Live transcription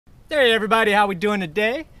Hey everybody, how we doing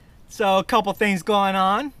today? So a couple things going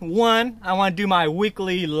on. One, I want to do my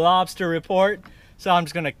weekly lobster report. So I'm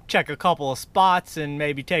just going to check a couple of spots and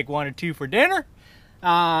maybe take one or two for dinner.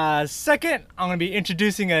 Second, I'm going to be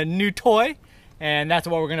introducing a new toy, and that's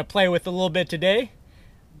what we're going to play with a little bit today.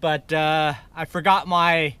 But I forgot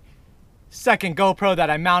my second GoPro that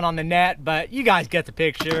I mount on the net, but you guys get the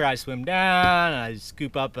picture. I swim down, I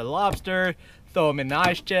scoop up a lobster, throw them in the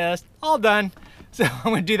ice chest, all done. So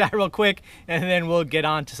I'm gonna do that real quick and then we'll get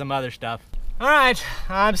on to some other stuff. All right,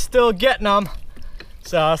 I'm still getting them.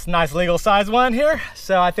 So that's a nice legal size one here.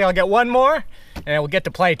 So I think I'll get one more and then we'll get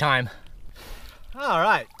to playtime. All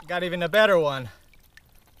right, got even a better one.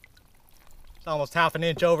 It's almost half an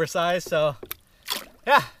inch oversized, so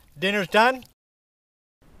yeah, dinner's done.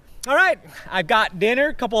 All right, I've got dinner,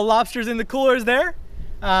 a couple of lobsters in the coolers there.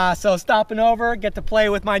 So stopping over, get to play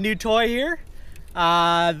with my new toy here.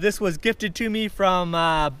 This was gifted to me from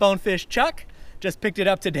Bonefish Chuck. Just picked it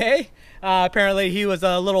up today. Apparently he was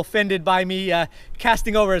a little offended by me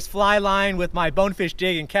casting over his fly line with my bonefish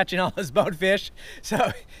jig and catching all his bonefish.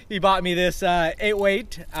 So he bought me this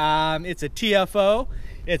 8-weight. It's a TFO.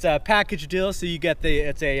 It's a package deal, so you get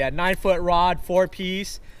it's a 9-foot rod,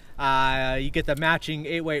 4-piece. You get the matching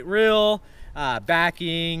 8-weight reel,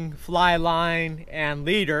 backing, fly line, and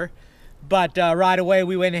leader. But right away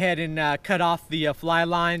we went ahead and cut off the fly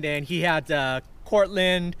line, and he had a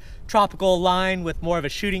Cortland tropical line with more of a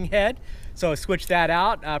shooting head, so I switched that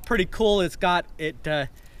out. Pretty cool. It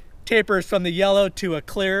tapers from the yellow to a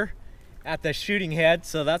clear at the shooting head,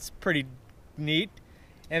 so that's pretty neat.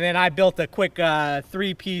 And then I built a quick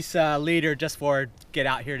 3-piece leader just for get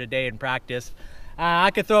out here today and practice.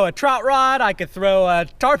 I could throw a trout rod, I could throw a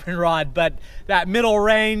tarpon rod, but that middle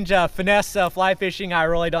range finesse fly fishing I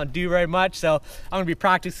really don't do very much, so I'm going to be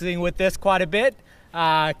practicing with this quite a bit.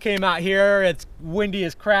 Came out here, it's windy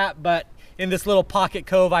as crap, but in this little pocket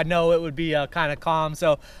cove I know it would be kind of calm,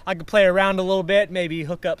 so I could play around a little bit, maybe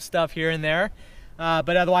hook up stuff here and there.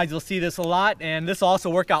 But otherwise you'll see this a lot, and this will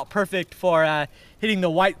also work out perfect for hitting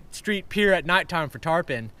the White Street Pier at nighttime for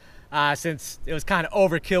tarpon. Since it was kind of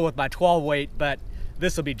overkill with my 12-weight, but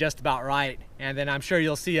this will be just about right. And then I'm sure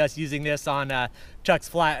you'll see us using this on Chuck's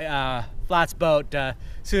flats boat as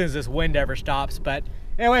soon as this wind ever stops. But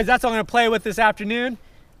anyways, that's what I'm gonna play with this afternoon.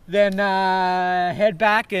 Then head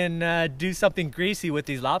back and do something greasy with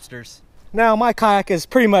these lobsters. Now my kayak is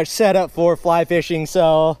pretty much set up for fly fishing,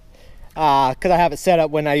 so because I have it set up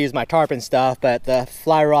when I use my tarpon stuff, but the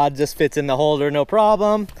fly rod just fits in the holder, no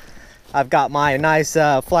problem. I've got my nice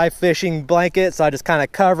fly fishing blanket, so I just kind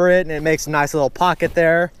of cover it and it makes a nice little pocket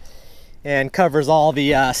there and covers all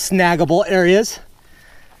the snaggable areas.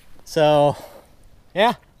 So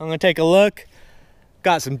yeah, I'm gonna take a look.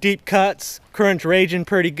 Got some deep cuts, current's raging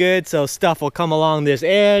pretty good, so stuff will come along this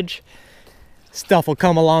edge, stuff will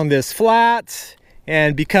come along this flat,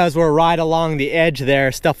 and because we're right along the edge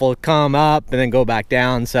there, stuff will come up and then go back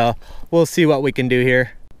down, so we'll see what we can do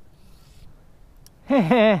here.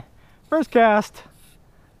 First cast.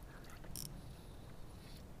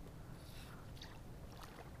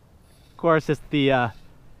 Of course, it's the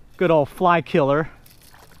good old fly killer.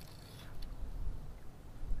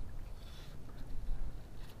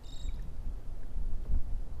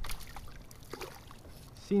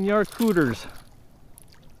 Senor Cooters.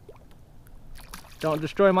 Don't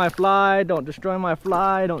destroy my fly, don't destroy my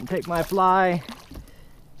fly, don't take my fly.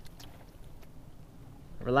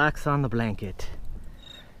 Relax on the blanket.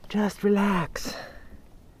 Just relax.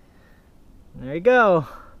 There you go.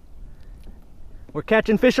 We're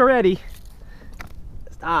catching fish already.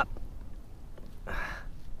 Stop.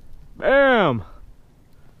 Bam!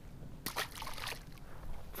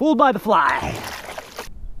 Fooled by the fly.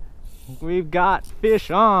 We've got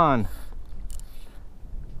fish on.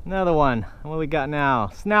 Another one. What do we got now?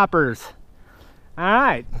 Snappers. All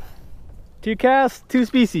right. 2 casts, 2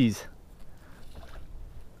 species.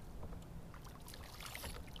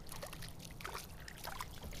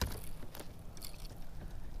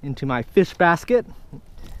 Into my fish basket.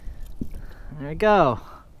 There we go.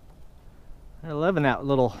 They're loving that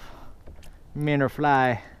little minnow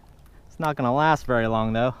fly. It's not gonna last very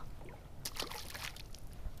long though.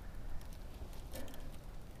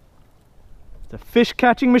 It's a fish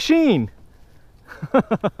catching machine.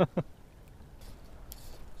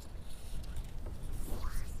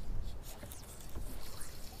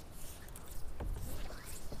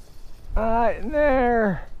 Right in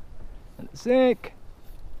there. Let it sink.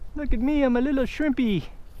 Look at me, I'm a little shrimpy.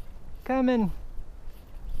 Coming.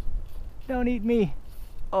 Don't eat me.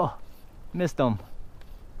 Oh, missed them.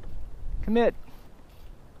 Commit.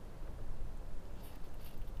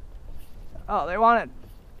 Oh, they want it.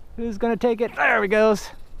 Who's gonna take it? There he goes.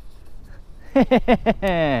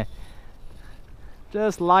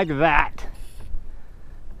 Just like that.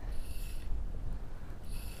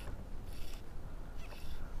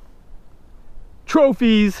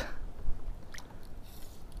 Trophies.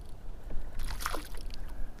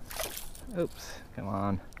 Oops, come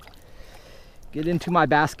on. Get into my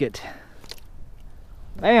basket.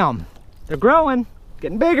 Bam! They're growing,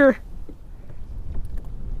 getting bigger.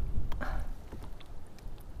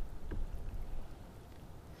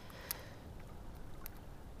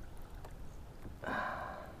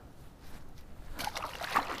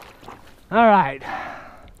 All right,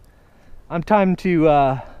 I'm time to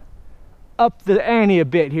up the ante a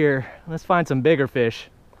bit here. Let's find some bigger fish.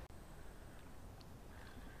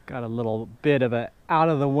 Got a little bit of a out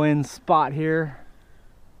of the wind spot here.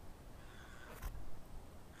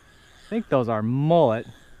 I think those are mullet.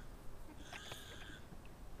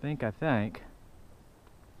 I think.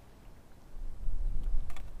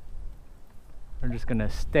 We're just gonna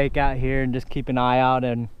stake out here and just keep an eye out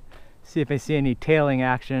and see if I see any tailing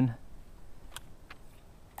action.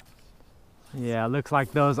 Yeah, looks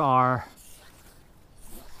like those are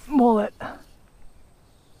mullet.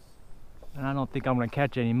 And I don't think I'm gonna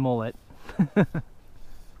catch any mullet.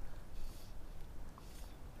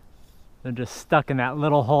 They're just stuck in that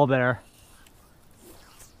little hole there.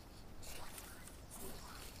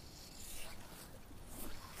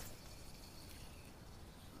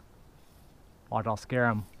 Watch, I'll scare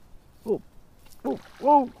them. Oh, oh,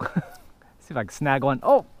 whoa. See if I can snag one.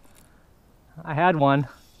 Oh, I had one.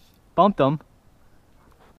 Bumped them.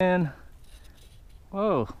 And,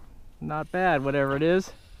 whoa, not bad, whatever it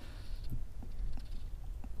is.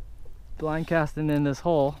 Blind casting in this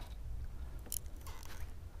hole.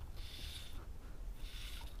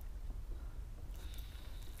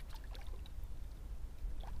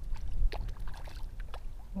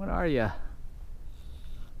 What are you?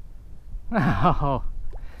 Oh,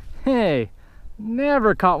 hey,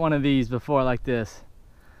 never caught one of these before like this.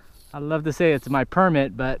 I'd love to say it's my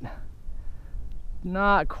permit, but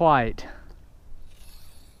not quite.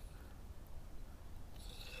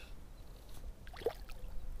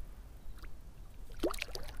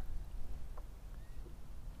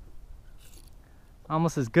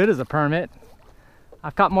 Almost as good as a permit.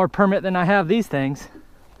 I've caught more permit than I have these things.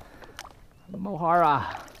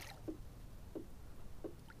 Mohara.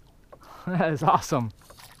 That is awesome.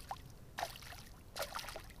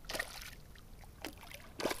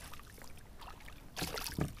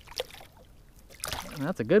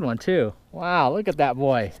 That's a good one too. Wow, look at that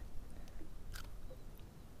boy.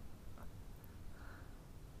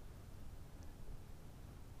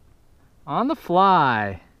 On the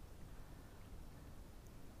fly.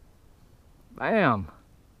 Bam.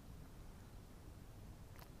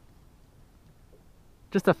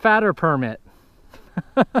 Just a fatter permit.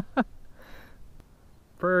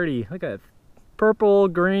 Pretty. Look at it. Purple,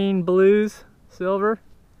 green, blues, silver.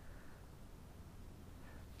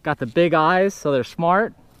 Got the big eyes, so they're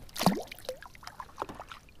smart.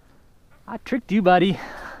 I tricked you, buddy.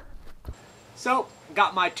 So,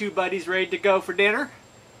 got my two buddies ready to go for dinner.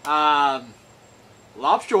 Lobster-wise,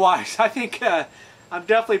 I think I'm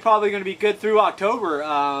definitely probably going to be good through October.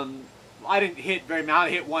 I didn't hit very many. I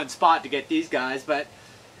hit one spot to get these guys, but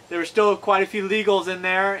there were still quite a few legals in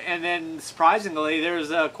there, and then surprisingly,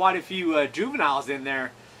 there's quite a few juveniles in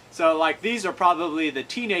there. So, like, these are probably the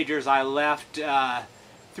teenagers I left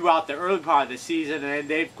throughout the early part of the season, and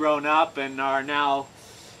they've grown up and are now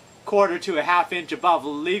quarter to a half inch above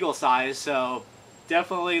legal size. So,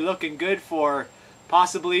 definitely looking good for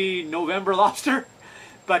possibly November lobster.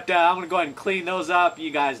 But I'm going to go ahead and clean those up.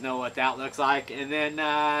 You guys know what that looks like. And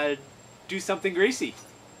then do something greasy.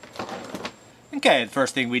 Okay, the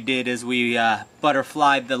first thing we did is we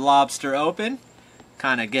butterflied the lobster open.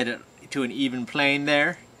 Kind of get it to an even plane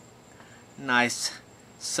there. Nice,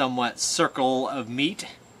 somewhat circle of meat.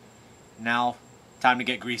 Now, time to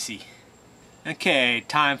get greasy. Okay,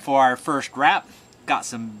 time for our first wrap. Got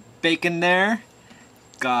some bacon there.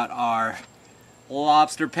 Got our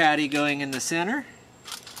lobster patty going in the center.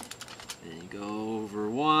 Then go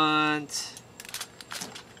over once.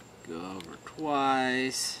 Go over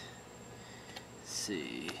twice. Let's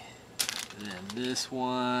see. Then this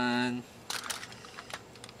one.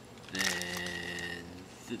 Then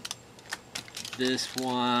this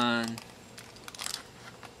one.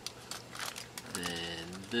 Then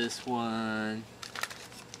this one.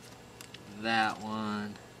 That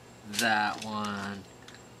one. That one.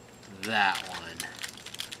 That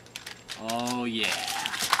one. Oh yeah.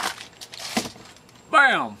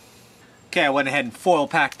 Bam! Okay, I went ahead and foil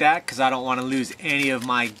packed that because I don't want to lose any of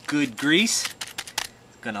my good grease.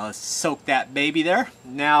 Gonna soak that baby there.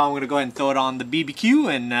 Now I'm gonna go ahead and throw it on the BBQ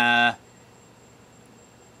and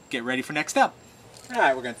get ready for next step.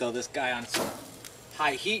 Alright, we're gonna throw this guy on some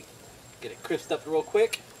high heat, get it crisped up real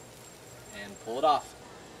quick, and pull it off.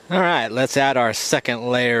 Alright, let's add our second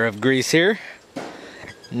layer of grease here.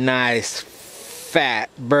 Nice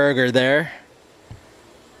fat burger there.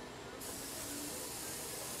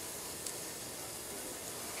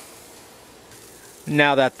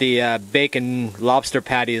 Now that the bacon lobster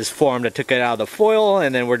patty is formed, I took it out of the foil,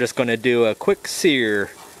 and then we're just going to do a quick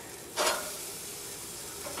sear.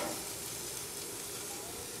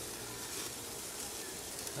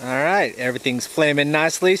 Alright, everything's flaming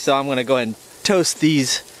nicely, so I'm going to go ahead and toast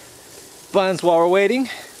these buns while we're waiting.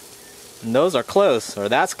 And those are close, or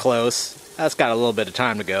that's close. That's got a little bit of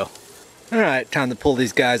time to go. Alright, time to pull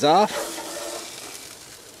these guys off.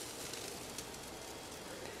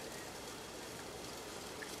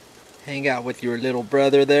 Hang out with your little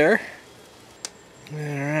brother there.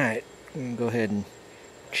 Alright, I'm going to go ahead and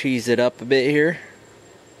cheese it up a bit here.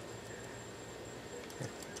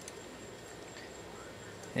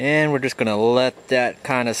 And we're just going to let that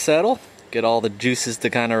kind of settle. Get all the juices to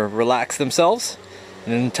kind of relax themselves.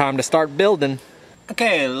 And then time to start building.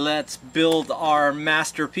 Okay, let's build our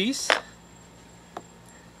masterpiece.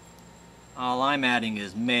 All I'm adding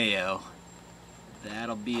is mayo.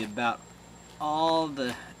 That'll be about all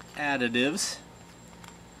the additives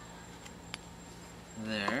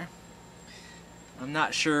there. I'm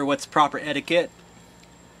not sure what's proper etiquette,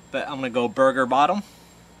 but I'm gonna go burger bottom,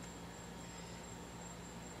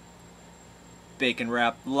 bacon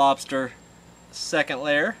wrapped lobster second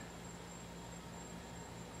layer,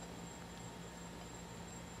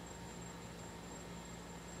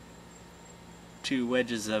 two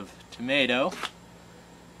wedges of tomato,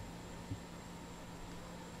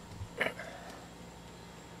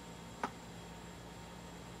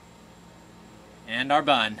 and our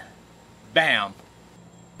bun. Bam!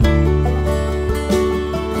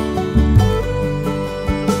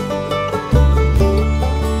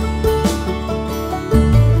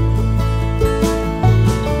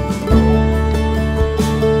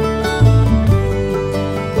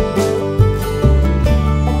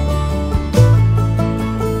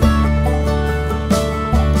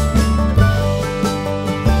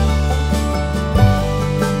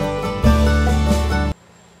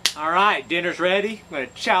 Dinner's ready. I'm going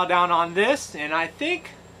to chow down on this, and I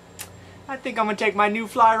think I'm going to take my new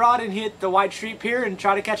fly rod and hit the White Street Pier and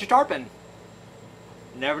try to catch a tarpon.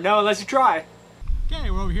 Never know unless you try. Okay,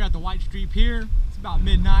 we're over here at the White Street Pier. It's about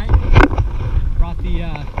midnight. Brought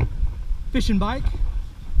the fishing bike,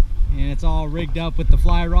 and it's all rigged up with the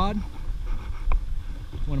fly rod.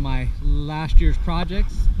 One of my last year's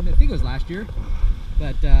projects. I think it was last year,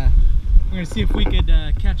 but we're going to see if we could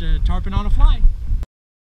catch a tarpon on a fly.